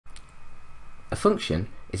A function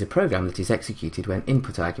is a program that is executed when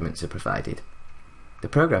input arguments are provided. The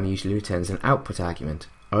program usually returns an output argument,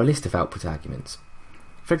 or a list of output arguments.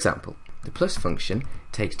 For example, the plus function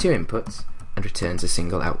takes 2 inputs and returns a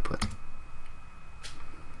single output.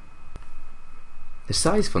 The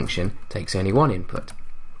size function takes only 1 input,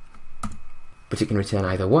 but it can return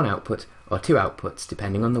either 1 output or 2 outputs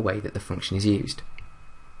depending on the way that the function is used.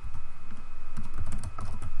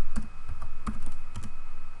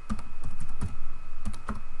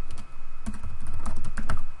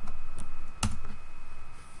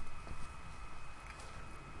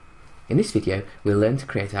 In this video, we'll learn to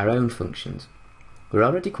create our own functions. We're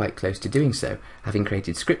already quite close to doing so, having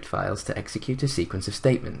created script files to execute a sequence of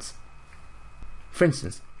statements. For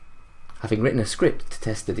instance, having written a script to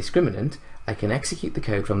test the discriminant, I can execute the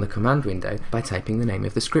code from the command window by typing the name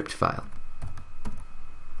of the script file.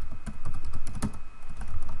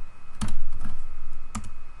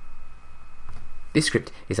 This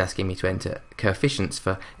script is asking me to enter coefficients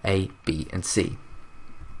for A, B and C.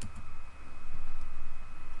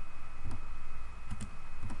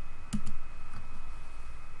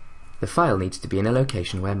 The file needs to be in a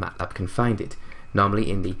location where Matlab can find it, normally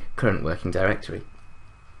in the current working directory.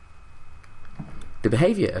 The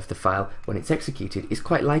behaviour of the file when it's executed is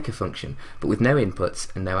quite like a function, but with no inputs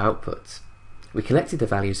and no outputs. We collected the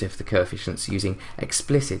values of the coefficients using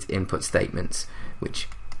explicit input statements, which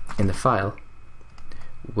in the file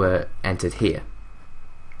were entered here.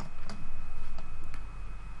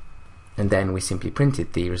 And then we simply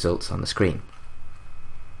printed the results on the screen.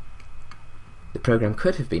 The program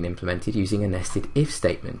could have been implemented using a nested if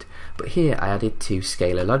statement, but here I added 2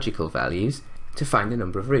 scalar logical values to find the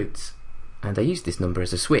number of roots, and I used this number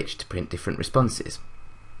as a switch to print different responses.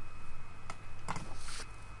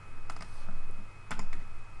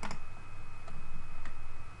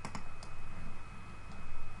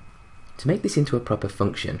 To make this into a proper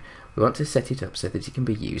function, we want to set it up so that it can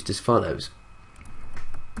be used as follows.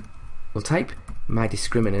 We'll type my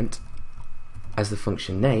discriminant as the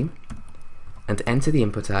function name, and enter the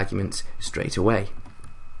input arguments straight away.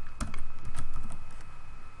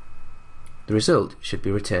 The result should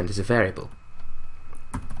be returned as a variable.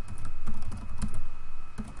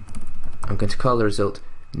 I'm going to call the result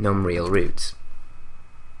num_real_roots.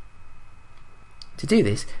 To do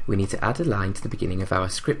this, we need to add a line to the beginning of our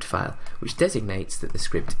script file, which designates that the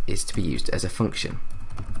script is to be used as a function.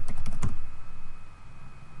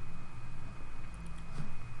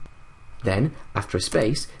 Then, after a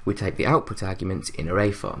space, we type the output arguments in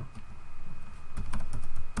array form.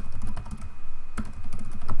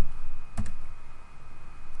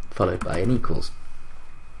 Followed by an equals.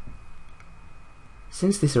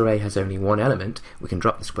 Since this array has only 1 element, we can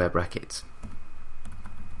drop the square brackets.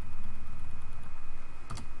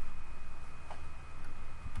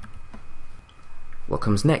 What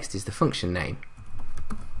comes next is the function name.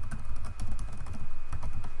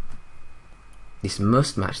 This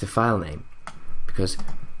must match the file name, because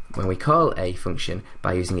when we call a function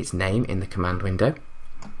by using its name in the command window,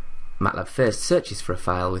 Matlab first searches for a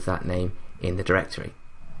file with that name in the directory.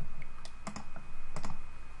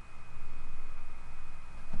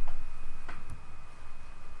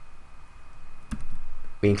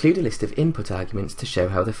 We include a list of input arguments to show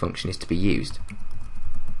how the function is to be used.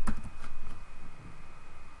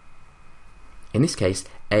 In this case,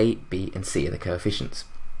 A, B and C are the coefficients.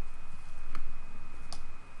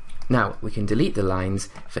 Now we can delete the lines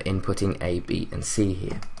for inputting A, B and C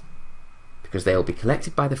here, because they will be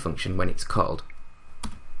collected by the function when it's called.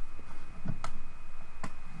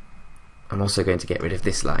 I'm also going to get rid of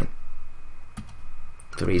this line,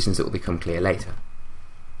 for reasons that will become clear later.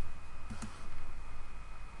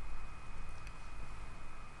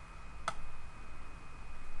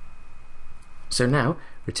 So now,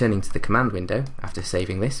 returning to the command window after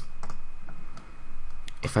saving this,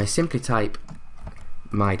 if I simply type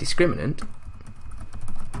my discriminant,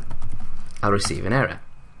 I'll receive an error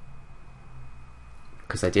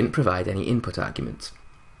because I didn't provide any input arguments.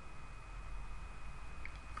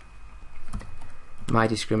 My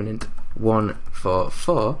discriminant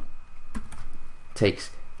 144 takes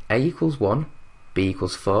A equals 1, B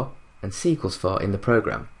equals 4 and C equals 4 in the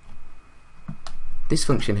program. This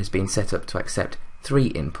function has been set up to accept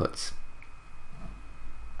 3 inputs.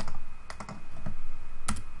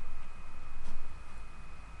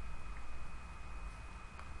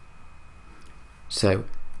 So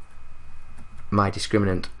my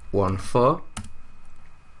discriminant 14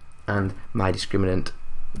 and my discriminant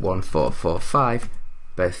 1445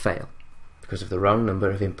 both fail because of the wrong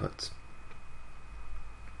number of inputs.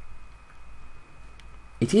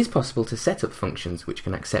 It is possible to set up functions which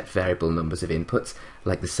can accept variable numbers of inputs,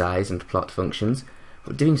 like the size and plot functions,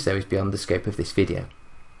 but doing so is beyond the scope of this video.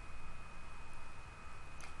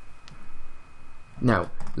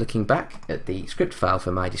 Now, looking back at the script file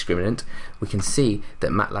for MyDiscriminant, we can see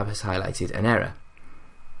that Matlab has highlighted an error.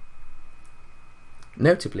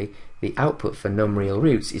 Notably, the output for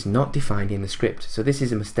num_real_roots is not defined in the script, so this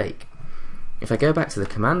is a mistake. If I go back to the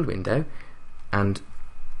command window and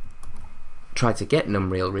try to get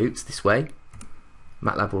num_real_roots this way,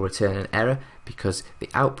 Matlab will return an error because the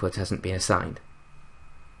output hasn't been assigned.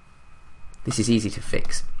 This is easy to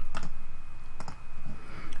fix.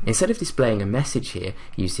 Instead of displaying a message here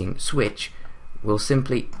using switch, we'll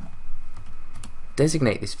simply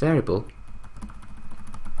designate this variable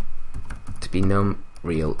to be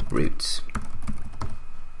num_real_roots.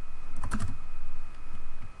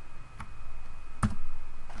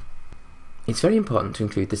 It's very important to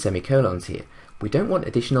include the semicolons here. We don't want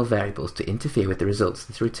additional variables to interfere with the results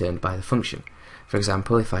that are returned by the function. For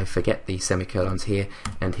example, if I forget the semicolons here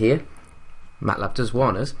and here, Matlab does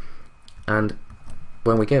warn us, and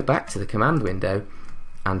when we go back to the command window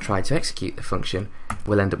and try to execute the function,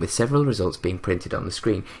 we'll end up with several results being printed on the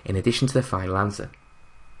screen in addition to the final answer.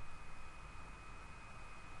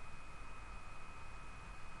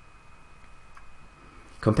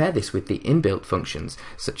 Compare this with the inbuilt functions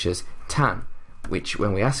such as tan, which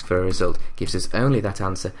when we ask for a result gives us only that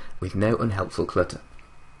answer with no unhelpful clutter.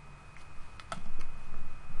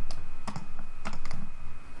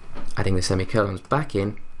 Adding the semicolons back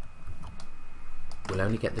in, we'll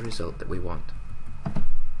only get the result that we want.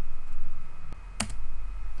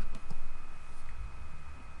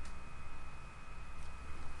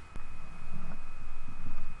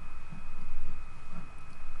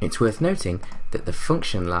 It's worth noting that the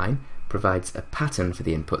function line provides a pattern for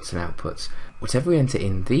the inputs and outputs. Whatever we enter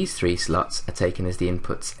in these three slots are taken as the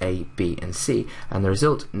inputs A, B and C, and the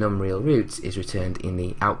result num_real_roots is returned in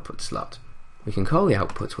the output slot. We can call the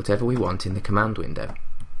outputs whatever we want in the command window.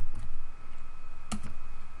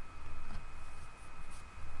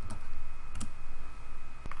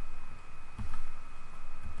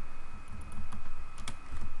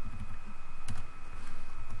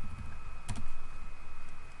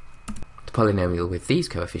 The polynomial with these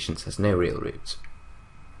coefficients has no real roots.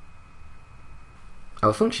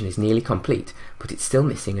 Our function is nearly complete, but it's still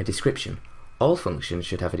missing a description. All functions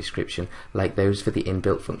should have a description, like those for the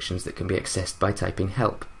inbuilt functions that can be accessed by typing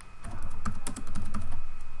help.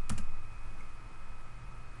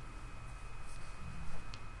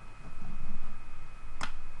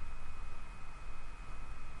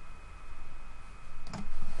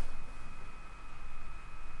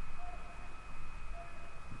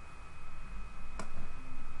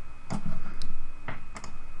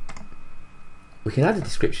 We can add a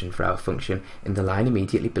description for our function in the line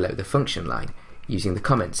immediately below the function line, using the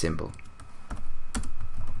comment symbol.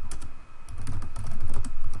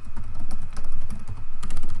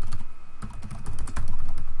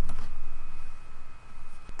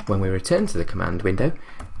 When we return to the command window,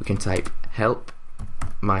 we can type help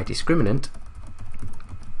MyDiscriminant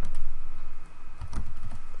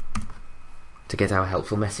to get our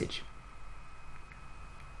helpful message.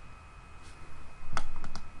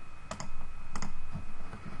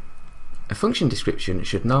 A function description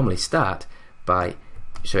should normally start by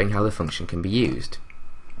showing how the function can be used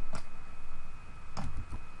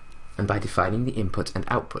and by defining the input and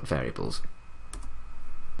output variables.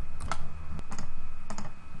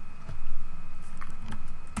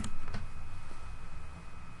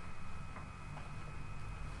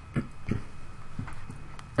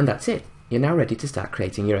 And that's it. You're now ready to start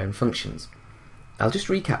creating your own functions. I'll just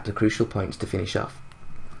recap the crucial points to finish off.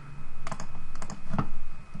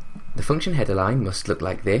 The function header line must look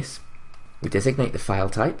like this. We designate the file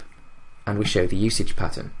type and we show the usage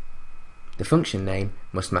pattern. The function name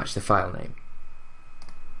must match the file name.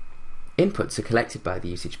 Inputs are collected by the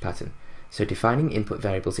usage pattern, so defining input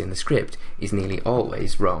variables in the script is nearly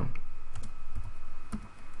always wrong.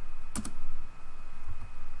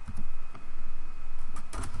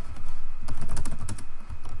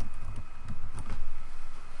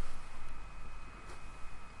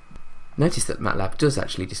 Notice that Matlab does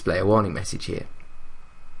actually display a warning message here.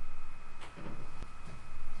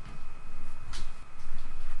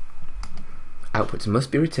 Outputs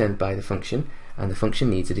must be returned by the function, and the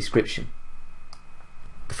function needs a description.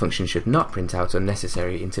 The function should not print out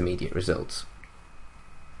unnecessary intermediate results.